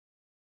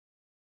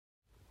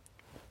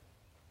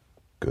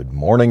Good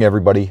morning,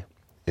 everybody.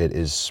 It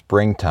is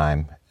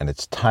springtime and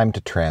it's time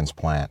to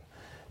transplant.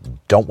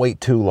 Don't wait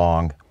too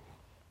long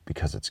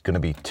because it's going to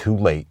be too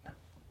late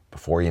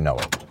before you know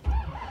it.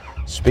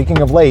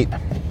 Speaking of late,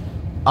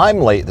 I'm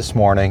late this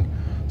morning,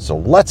 so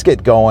let's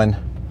get going.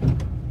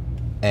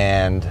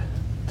 And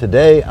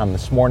today on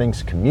this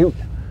morning's commute,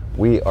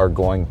 we are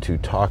going to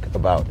talk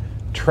about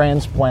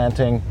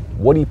transplanting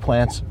woody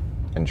plants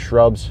and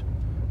shrubs,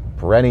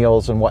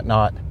 perennials and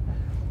whatnot.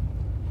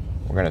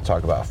 We're going to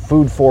talk about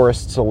food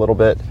forests a little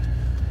bit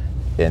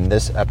in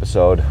this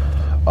episode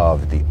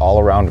of the All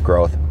Around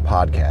Growth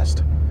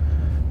podcast.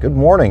 Good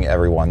morning,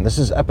 everyone. This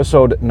is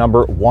episode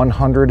number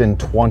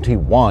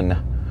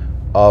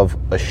 121 of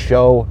a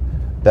show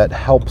that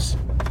helps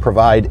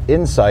provide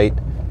insight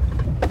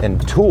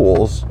and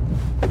tools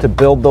to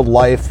build the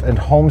life and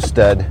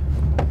homestead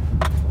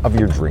of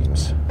your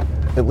dreams.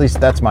 At least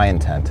that's my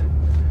intent,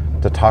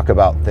 to talk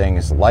about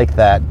things like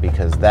that,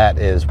 because that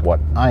is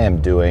what I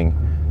am doing.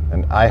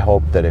 And I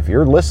hope that if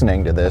you're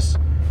listening to this,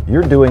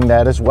 you're doing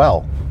that as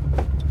well.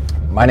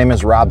 My name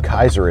is Rob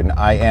Kaiser, and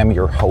I am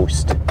your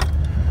host.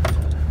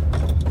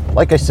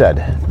 Like I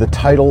said, the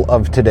title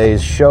of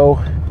today's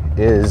show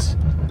is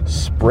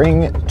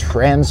Spring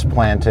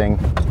Transplanting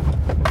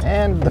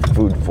and the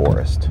Food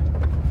Forest.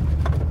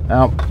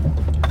 Now,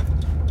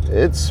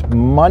 it's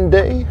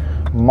Monday,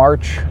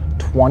 March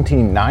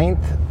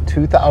 29th,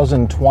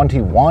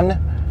 2021.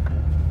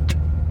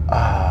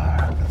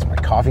 That's my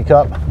coffee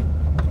cup.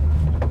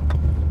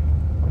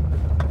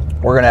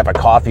 We're going to have a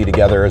coffee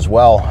together as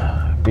well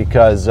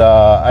because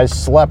I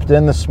slept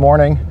in this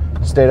morning,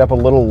 stayed up a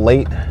little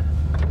late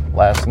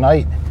last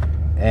night,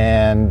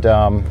 and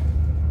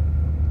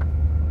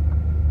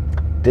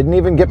didn't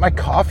even get my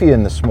coffee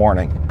in this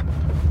morning.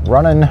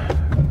 Running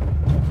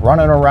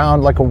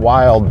around like a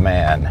wild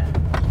man.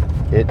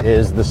 It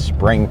is the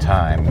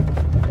springtime.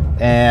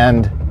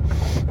 And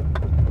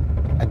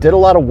I did a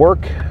lot of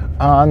work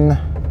on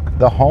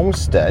the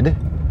homestead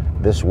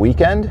this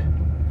weekend.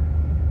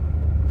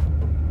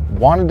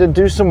 Wanted to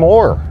do some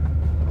more.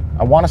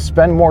 I want to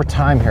spend more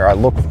time here. I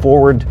look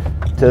forward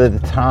to the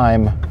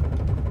time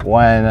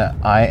when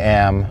I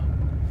am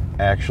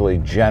actually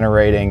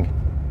generating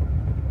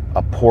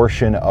a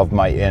portion of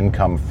my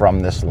income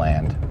from this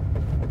land.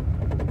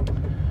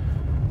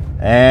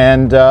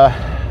 And I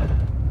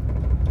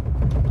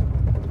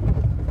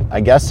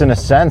guess in a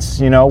sense,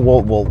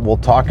 we'll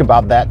talk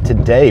about that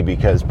today,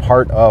 because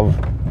part of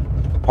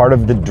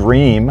the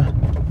dream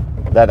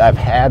that I've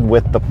had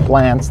with the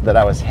plants that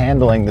I was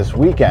handling this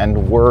weekend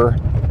were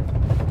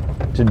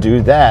to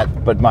do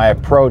that, but my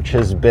approach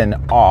has been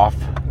off,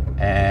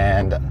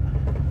 and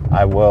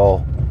I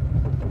will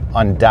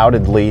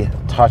undoubtedly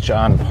touch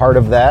on part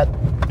of that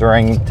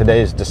during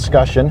today's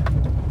discussion.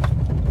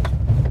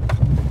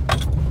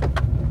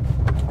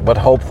 But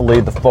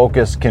hopefully the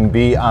focus can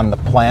be on the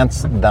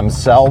plants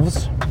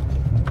themselves,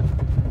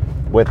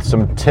 with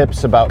some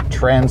tips about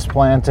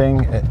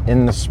transplanting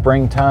in the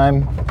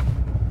springtime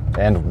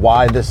and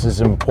why this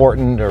is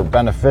important or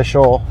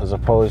beneficial as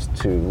opposed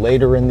to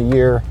later in the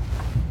year.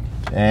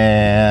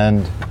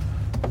 And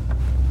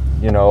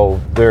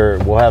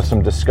we'll have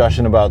some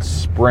discussion about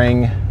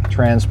spring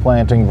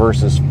transplanting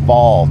versus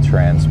fall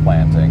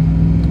transplanting.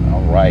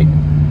 All right,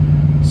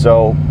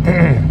 so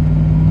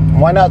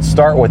why not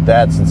start with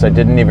that, since I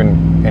didn't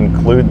even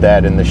include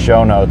that in the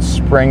show notes?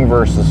 Spring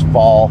versus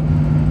fall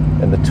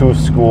and the two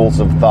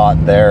schools of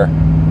thought there.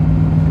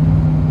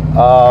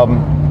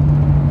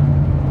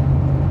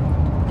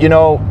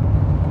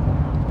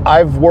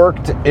 I've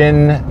worked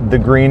in the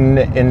green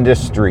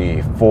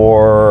industry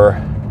for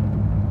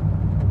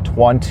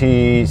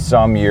 20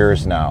 some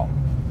years now.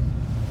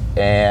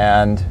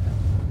 And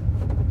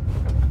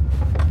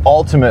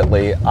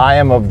ultimately, I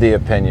am of the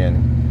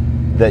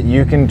opinion that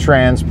you can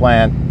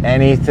transplant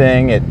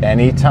anything at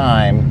any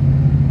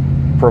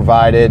time,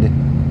 provided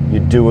you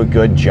do a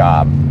good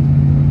job.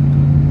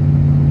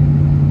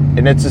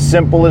 And it's as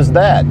simple as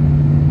that.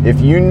 If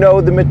you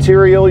know the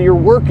material you're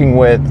working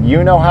with,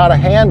 you know how to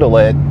handle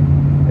it,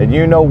 and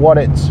you know what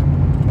it's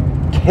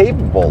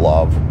capable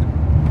of,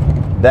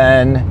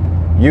 then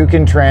you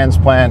can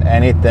transplant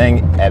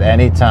anything at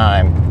any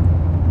time.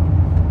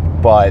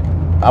 But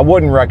I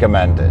wouldn't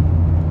recommend it.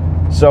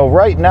 So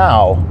right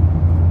now,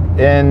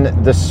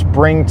 in the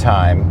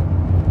springtime,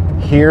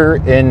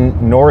 here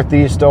in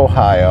Northeast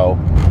Ohio,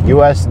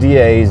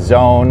 USDA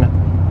Zone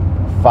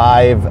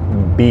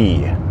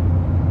 5B,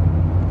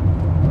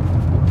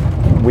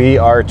 we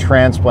are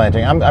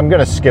transplanting. I'm going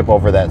to skip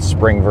over that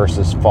spring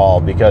versus fall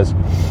because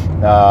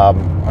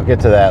I'll get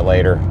to that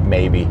later,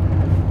 maybe.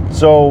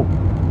 So,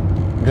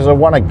 because I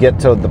want to get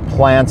to the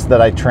plants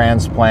that I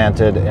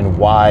transplanted and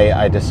why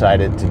I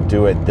decided to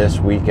do it this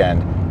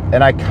weekend.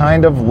 And I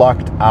kind of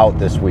lucked out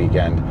this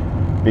weekend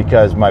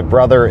because my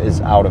brother is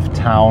out of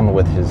town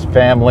with his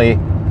family.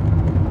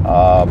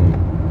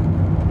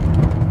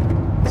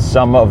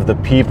 Some of the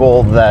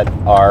people that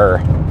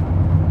are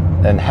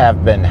and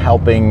have been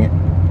helping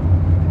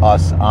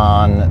us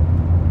on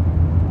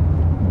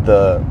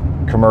the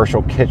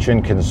commercial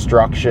kitchen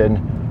construction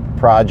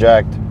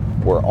project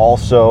were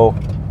also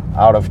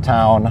out of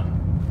town.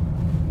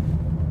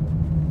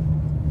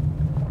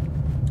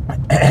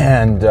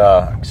 And,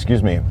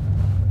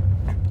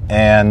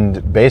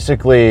 and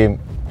basically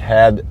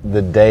had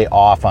the day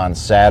off on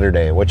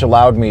Saturday, which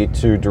allowed me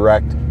to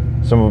direct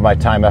some of my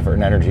time, effort,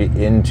 and energy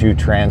into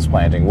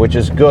transplanting, which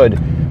is good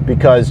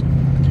because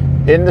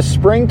in the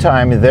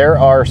springtime, there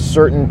are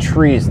certain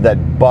trees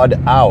that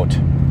bud out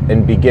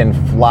and begin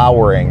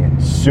flowering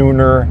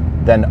sooner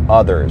than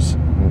others,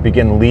 and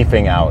begin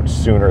leafing out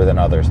sooner than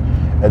others.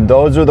 And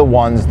those are the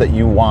ones that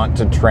you want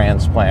to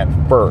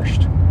transplant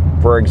first.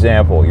 For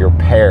example, your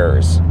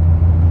pears.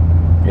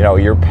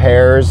 Your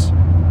pears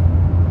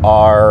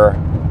are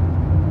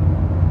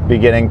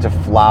beginning to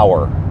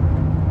flower.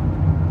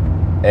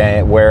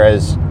 And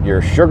whereas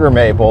your sugar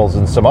maples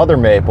and some other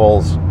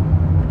maples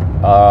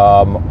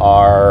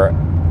are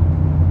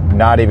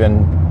not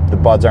even, the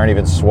buds aren't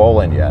even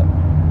swollen yet.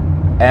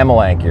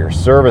 Amelanchier,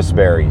 service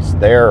berries,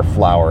 they're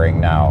flowering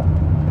now.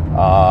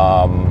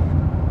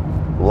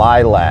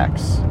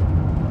 Lilacs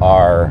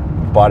are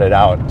budded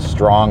out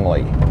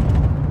strongly.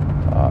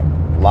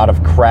 A lot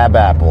of crab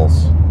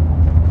apples,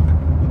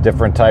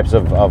 different types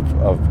of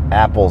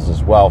apples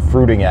as well,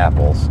 fruiting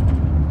apples.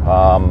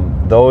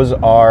 Those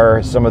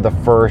are some of the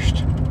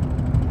first,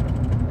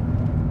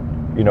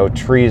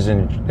 trees,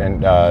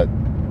 and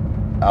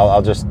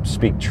I'll just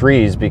speak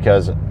trees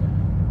because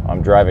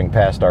I'm driving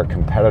past our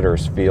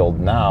competitor's field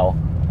now,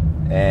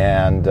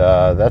 and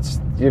that's,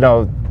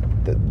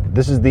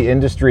 this is the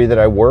industry that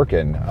I work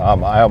in.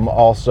 I'm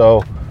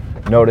also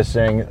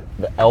noticing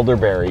the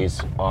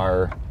elderberries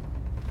are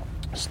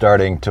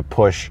starting to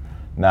push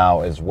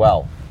now as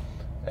well,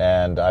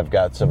 and I've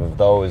got some of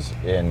those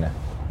in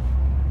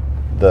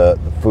the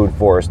food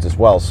forest as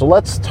well. So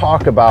let's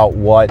talk about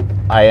what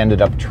I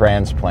ended up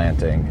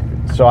transplanting.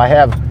 So I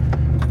have,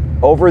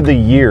 over the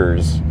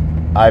years,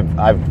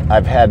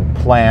 I've had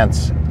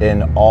plants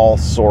in all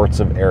sorts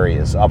of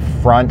areas. Up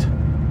front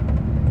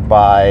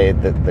by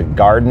the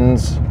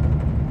gardens,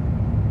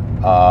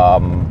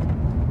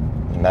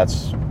 and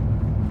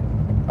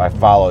I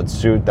followed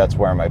suit. That's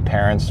where my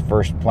parents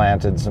first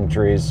planted some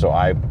trees, so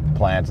I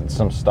planted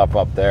some stuff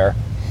up there.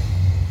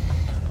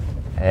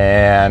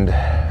 And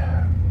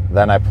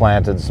then I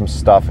planted some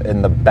stuff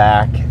in the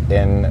back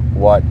in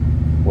what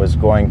was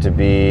going to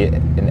be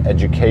an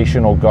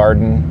educational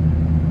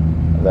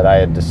garden that I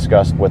had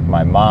discussed with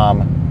my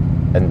mom.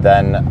 And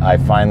then I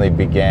finally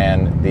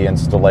began the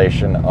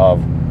installation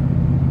of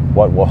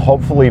what will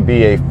hopefully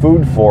be a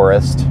food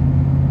forest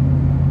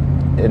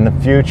in the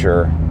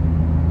future,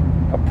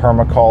 a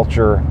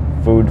permaculture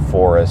food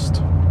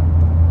forest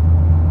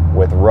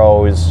with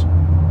rows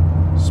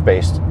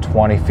spaced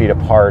 20 feet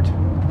apart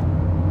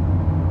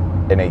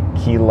in a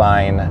key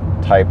line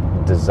type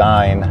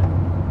design.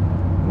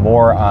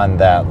 More on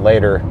that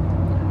later.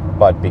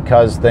 But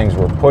because things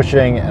were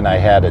pushing and I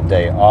had a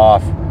day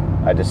off,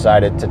 I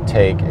decided to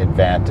take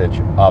advantage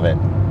of it.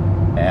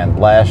 And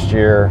last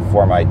year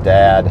for my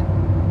dad,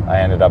 I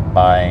ended up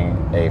buying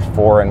a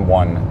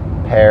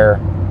 4-in-1 pear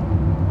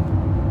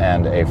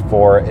and a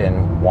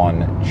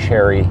 4-in-1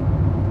 cherry.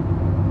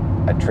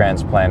 I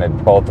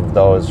transplanted both of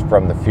those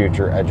from the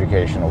future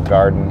educational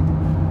garden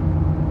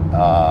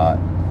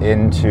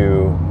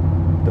into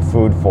the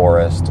food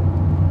forest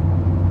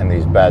in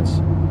these beds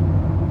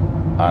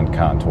on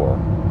contour,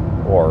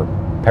 or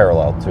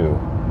parallel to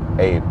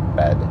a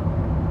bed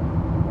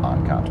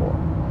on contour,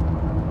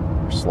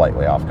 or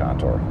slightly off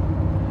contour.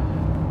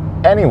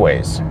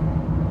 Anyways,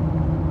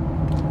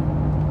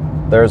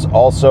 there's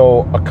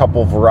also a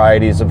couple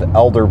varieties of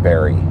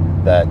elderberry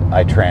that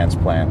I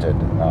transplanted.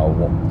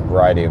 One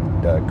variety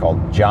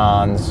called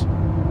John's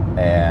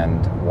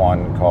and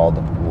one called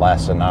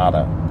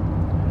Lacinato.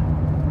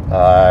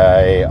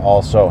 I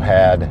also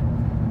had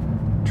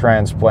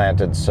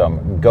transplanted some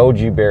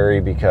goji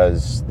berry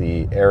because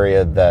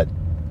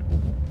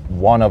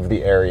one of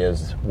the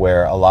areas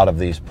where a lot of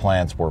these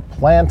plants were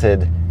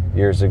planted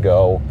years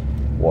ago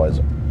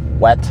was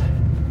wet,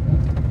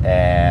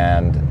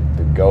 and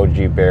the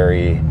goji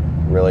berry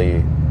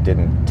really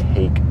didn't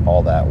take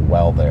all that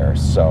well there.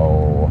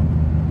 So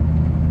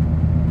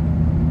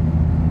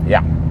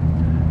yeah,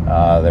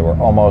 they were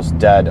almost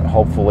dead.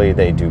 Hopefully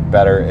they do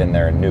better in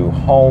their new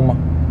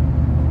home.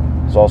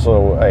 There's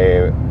also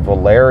a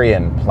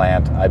valerian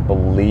plant, I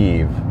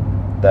believe,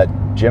 that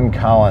Jim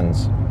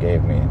Collins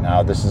gave me.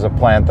 Now, this is a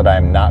plant that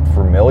I'm not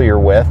familiar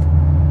with,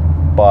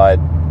 but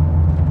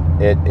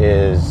it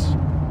is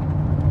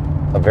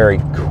a very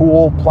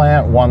cool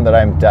plant, one that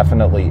I'm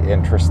definitely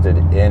interested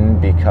in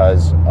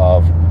because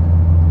of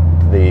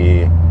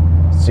the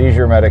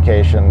seizure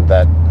medication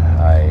that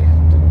I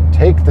didn't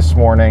take this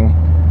morning.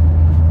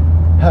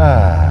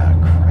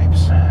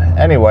 Cripes.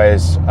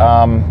 Anyways,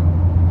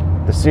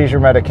 the seizure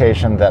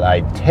medication that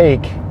I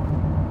take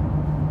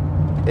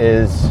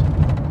is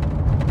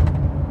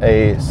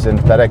a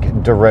synthetic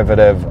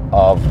derivative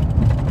of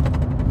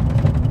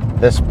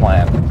this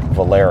plant,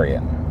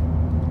 valerian.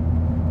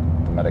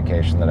 The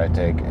medication that I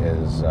take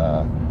is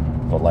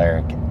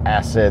valeric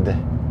acid,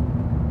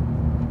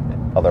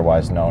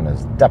 otherwise known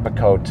as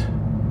Depakote,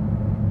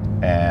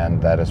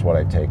 and that is what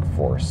I take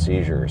for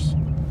seizures.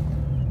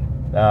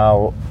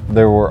 Now,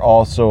 there were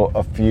also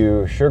a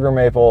few sugar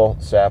maple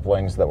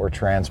saplings that were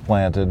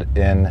transplanted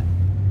in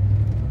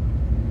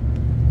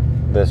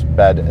this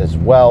bed as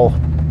well.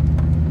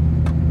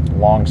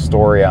 Long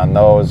story on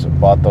those.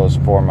 Bought those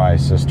for my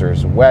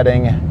sister's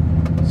wedding,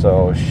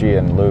 so she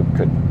and Luke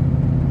could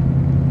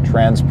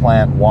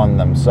transplant one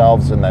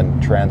themselves and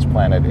then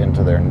transplant it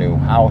into their new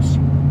house.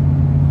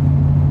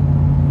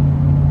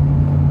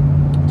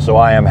 So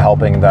I am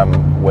helping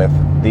them with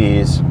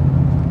these.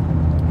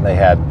 They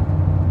had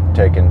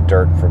taken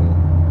dirt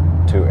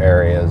from 2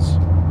 areas,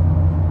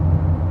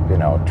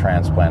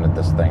 transplanted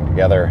this thing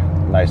together.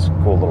 Nice,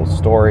 cool little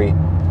story.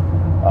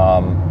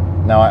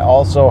 Now I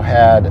also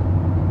had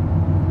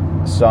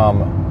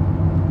some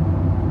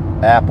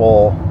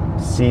apple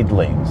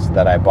seedlings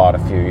that I bought a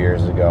few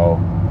years ago.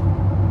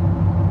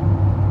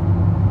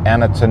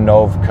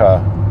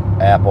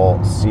 Anatonovka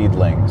apple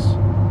seedlings.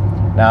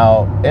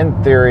 Now,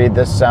 in theory,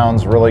 this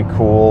sounds really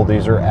cool.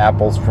 These are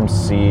apples from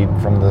seed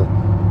from the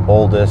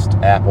oldest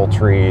apple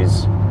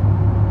trees.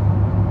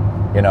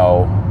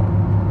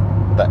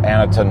 The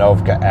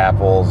Anatonovka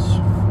apples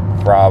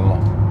from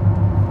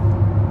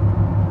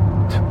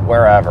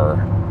wherever,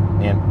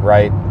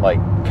 right? Like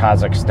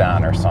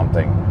Kazakhstan or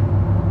something.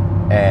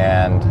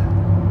 And,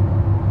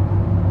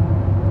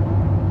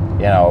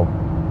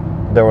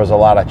 there was a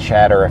lot of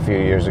chatter a few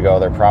years ago.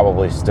 There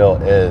probably still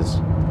is.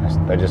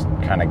 I just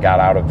kind of got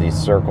out of these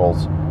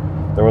circles.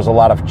 There was a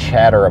lot of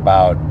chatter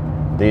about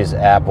these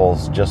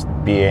apples just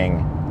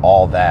being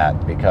all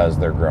that because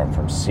they're grown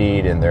from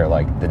seed and they're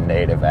like the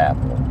native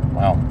apple.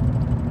 Well,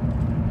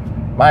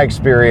 my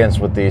experience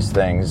with these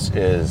things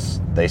is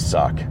they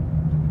suck.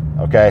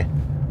 Okay?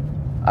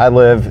 I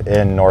live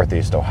in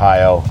Northeast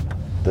Ohio.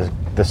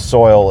 The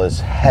soil is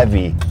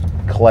heavy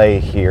clay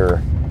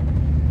here,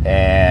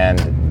 and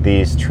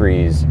these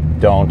trees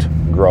don't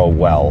grow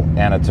well.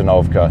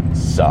 Anatonovka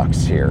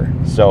sucks here.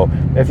 So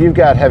if you've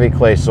got heavy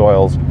clay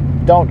soils,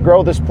 don't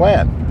grow this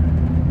plant.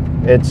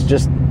 It's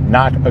just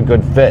not a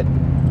good fit.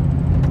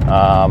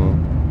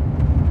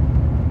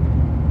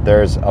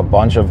 There's a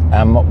bunch of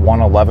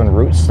M111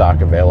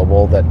 rootstock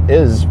available that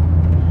is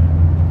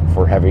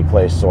for heavy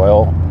clay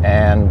soil,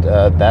 and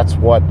that's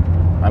what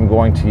I'm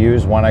going to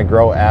use when I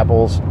grow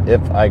apples,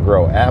 if I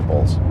grow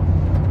apples.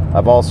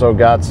 I've also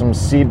got some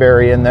sea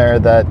berry in there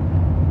that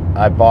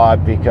I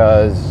bought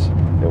because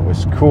it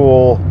was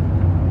cool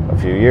a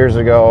few years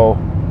ago.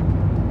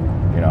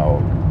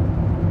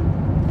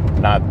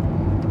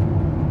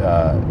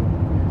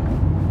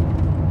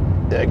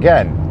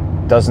 Again,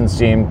 doesn't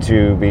seem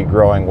to be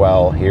growing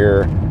well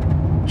here.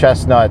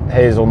 Chestnut,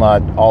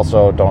 hazelnut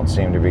also don't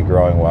seem to be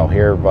growing well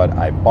here, but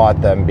I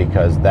bought them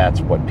because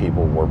that's what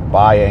people were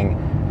buying.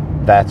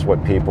 That's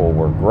what people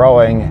were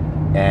growing.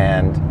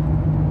 And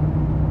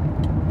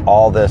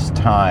all this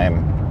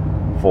time,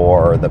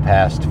 for the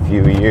past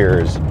few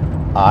years,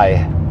 I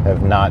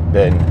have not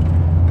been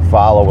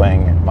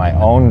following my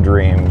own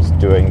dreams,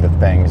 doing the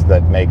things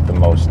that make the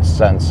most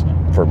sense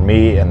for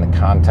me in the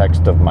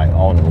context of my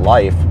own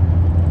life.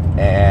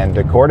 And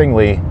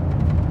accordingly,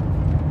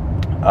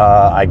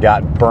 I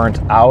got burnt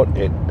out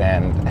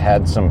and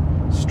had some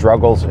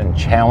struggles and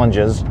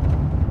challenges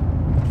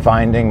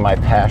finding my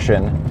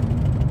passion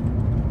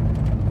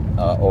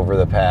over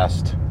the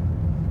past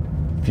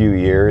few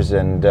years.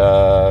 And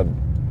this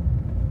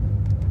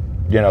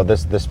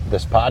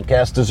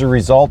podcast is a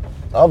result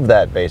of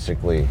that,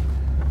 basically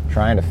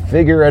trying to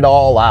figure it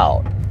all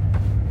out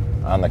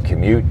on the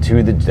commute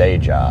to the day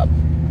job.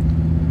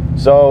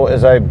 So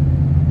as I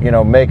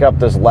make up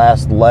this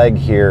last leg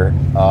here,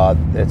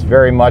 it's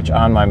very much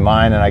on my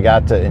mind, and I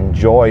got to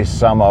enjoy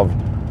some of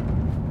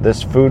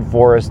this food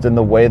forest in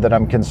the way that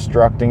I'm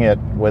constructing it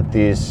with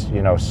these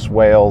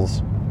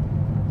swales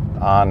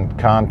on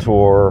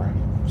contour,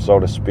 so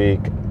to speak.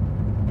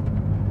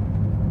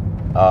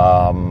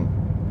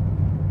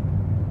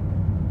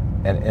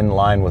 And in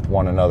line with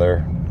one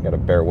another. You got to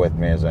bear with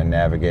me as I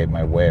navigate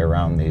my way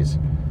around these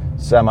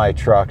semi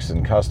trucks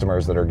and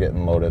customers that are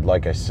getting loaded.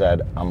 Like I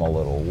said, I'm a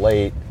little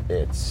late.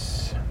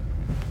 It's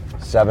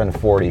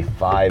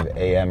 7:45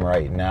 a.m.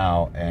 right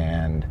now,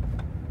 and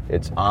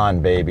it's on,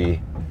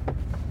 baby.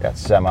 Got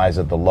semis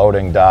at the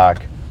loading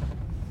dock.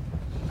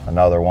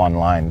 Another one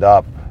lined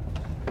up.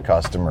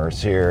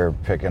 Customers here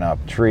picking up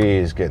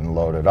trees, getting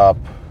loaded up.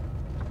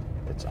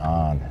 It's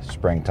on.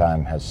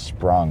 Springtime has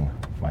sprung,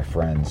 my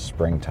friends.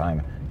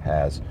 Springtime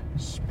has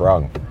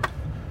sprung.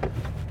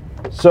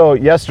 So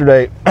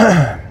yesterday,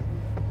 I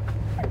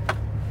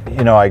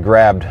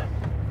grabbed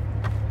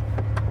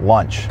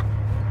lunch,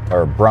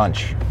 or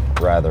brunch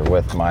rather,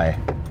 with my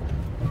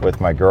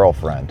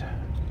girlfriend,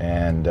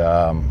 and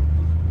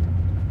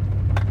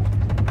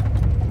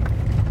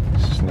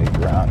sneak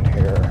around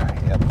here.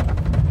 Yep.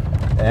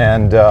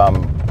 And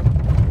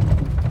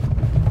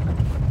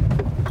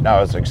I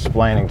was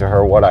explaining to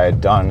her what I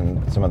had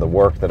done, some of the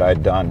work that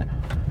I'd done,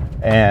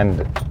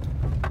 and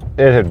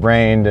it had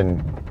rained,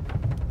 and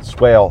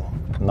swale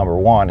number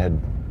one had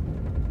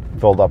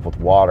filled up with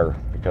water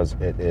because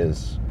it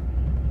is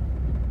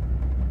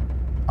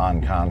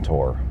on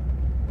contour.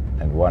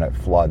 And when it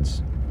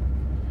floods,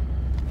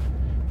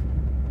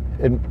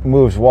 it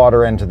moves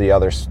water into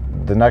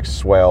the next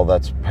swale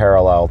that's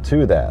parallel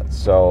to that.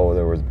 So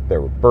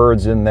there were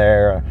birds in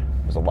there.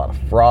 There's a lot of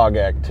frog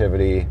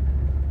activity,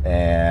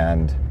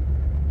 and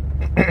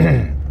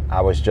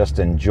I was just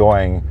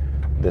enjoying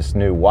this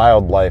new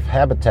wildlife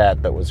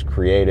habitat that was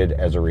created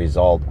as a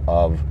result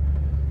of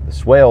the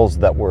swales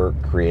that were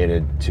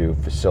created to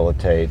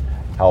facilitate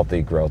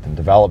healthy growth and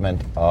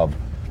development of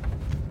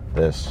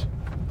this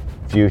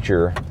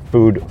future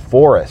food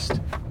forest.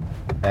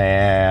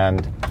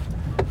 And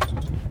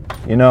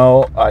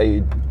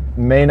I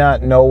may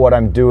not know what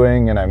I'm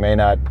doing, and I may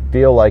not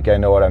feel like I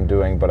know what I'm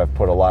doing, but I've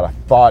put a lot of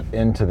thought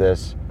into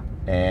this,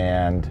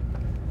 and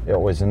it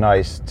was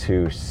nice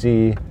to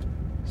see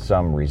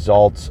some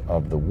results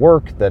of the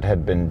work that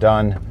had been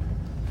done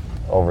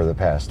over the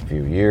past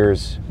few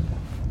years.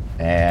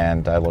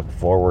 And I look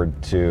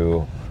forward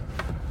to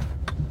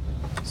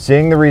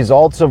seeing the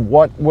results of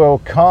what will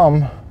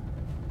come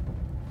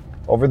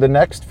over the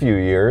next few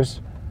years,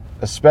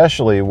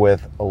 especially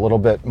with a little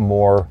bit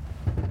more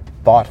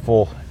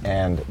thoughtful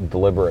and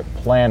deliberate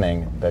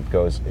planning that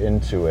goes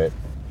into it,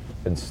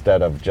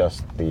 instead of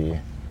just the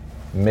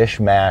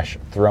mishmash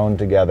thrown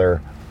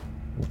together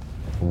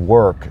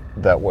work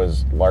that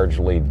was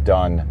largely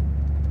done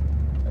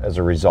as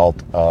a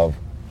result of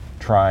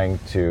trying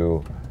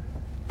to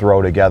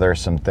throw together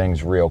some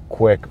things real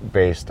quick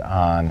based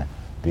on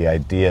the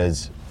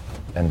ideas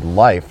and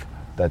life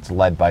that's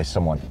led by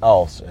someone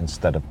else,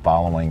 instead of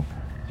following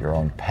your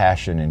own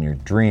passion and your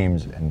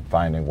dreams and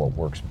finding what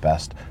works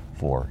best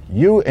for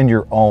you in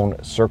your own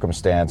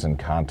circumstance and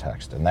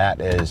context. And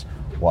that is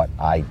what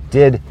I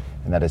did,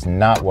 and that is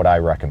not what I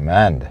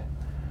recommend.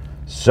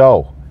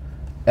 So,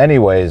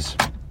 anyways,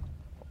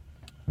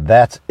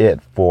 that's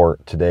it for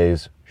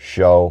today's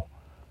show.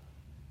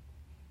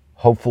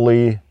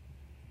 Hopefully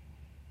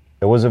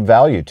it was of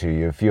value to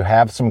you. If you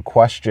have some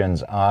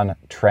questions on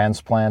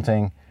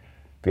transplanting,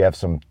 if you have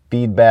some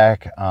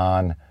feedback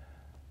on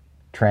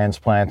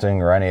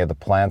transplanting or any of the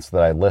plants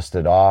that I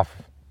listed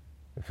off,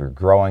 if you're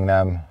growing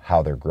them,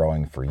 how they're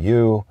growing for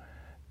you,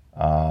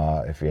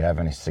 if you have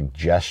any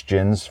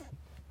suggestions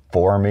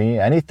for me,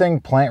 anything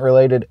plant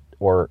related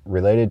or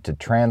related to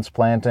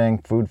transplanting,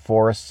 food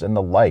forests, and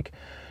the like,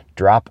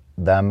 drop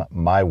them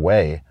my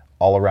way,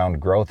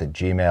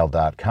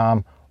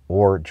 allaroundgrowth@gmail.com,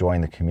 or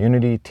join the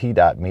community,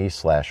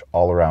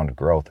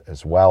 t.me/allaroundgrowth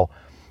as well,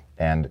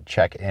 and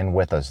check in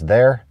with us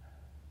there.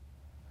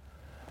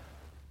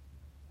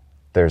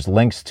 There's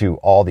links to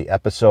all the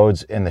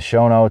episodes in the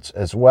show notes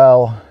as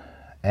well.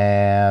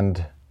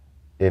 And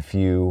if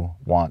you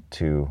want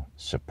to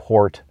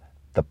support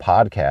the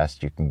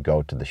podcast, you can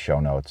go to the show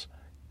notes,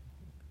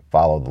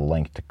 follow the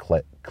link to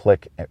click,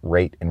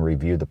 rate, and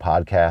review the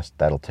podcast.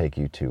 That'll take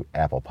you to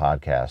Apple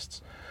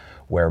Podcasts,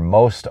 where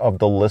most of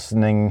the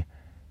listening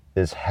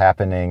is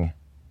happening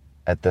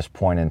at this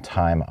point in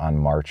time on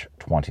March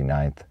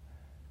 29th,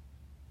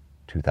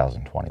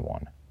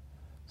 2021.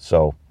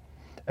 So,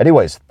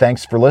 anyways,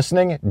 thanks for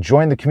listening.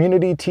 Join the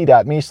community,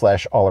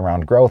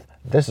 t.me/allaroundgrowth.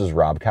 This is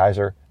Rob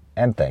Kaiser,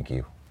 and thank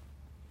you.